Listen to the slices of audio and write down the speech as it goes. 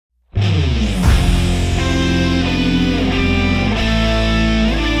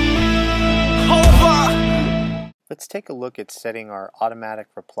Let's take a look at setting our automatic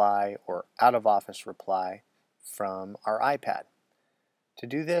reply or out-of-office reply from our iPad. To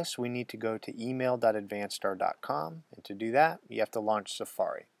do this, we need to go to email.advancedstar.com, and to do that, you have to launch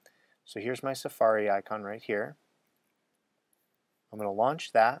Safari. So here's my Safari icon right here. I'm going to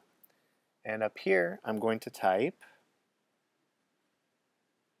launch that, and up here I'm going to type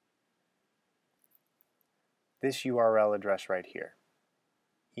this URL address right here,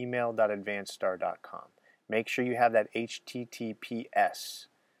 email.advancedstar.com. Make sure you have that https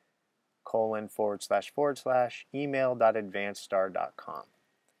 //email.advancedstar.com.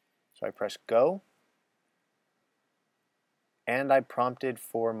 So I press go, and I prompted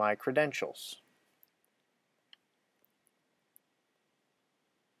for my credentials.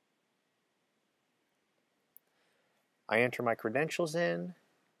 I enter my credentials in,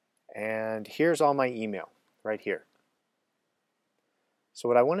 and here's all my email right here. So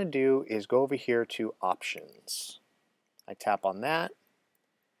what I want to do is go over here to Options. I tap on that,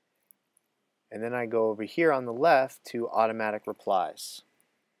 and then I go over here on the left to Automatic Replies.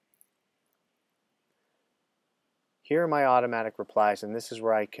 Here are my automatic replies, and this is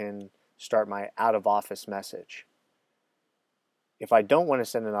where I can start my out-of-office message. If I don't want to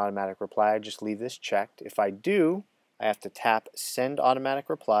send an automatic reply, I just leave this checked. If I do, I have to tap Send Automatic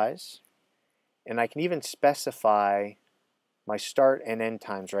Replies, and I can even specify my start and end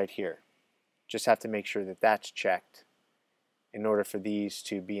times right here. Just have to make sure that that's checked in order for these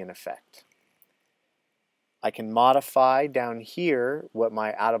to be in effect. I can modify down here what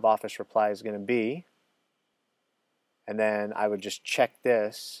my out-of-office reply is going to be, and then I would just check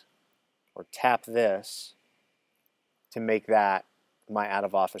this or tap this to make that my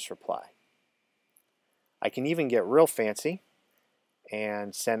out-of-office reply. I can even get real fancy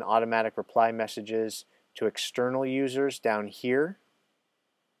and send automatic reply messages to external users down here.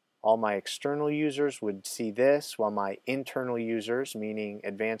 All my external users would see this, while my internal users, meaning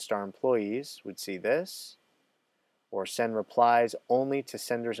AdvanceStar employees, would see this. Or send replies only to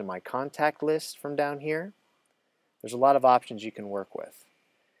senders in my contact list from down here. There's a lot of options you can work with.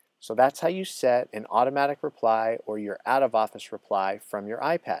 So that's how you set an automatic reply or your out-of-office reply from your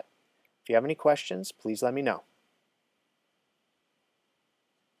iPad. If you have any questions, please let me know.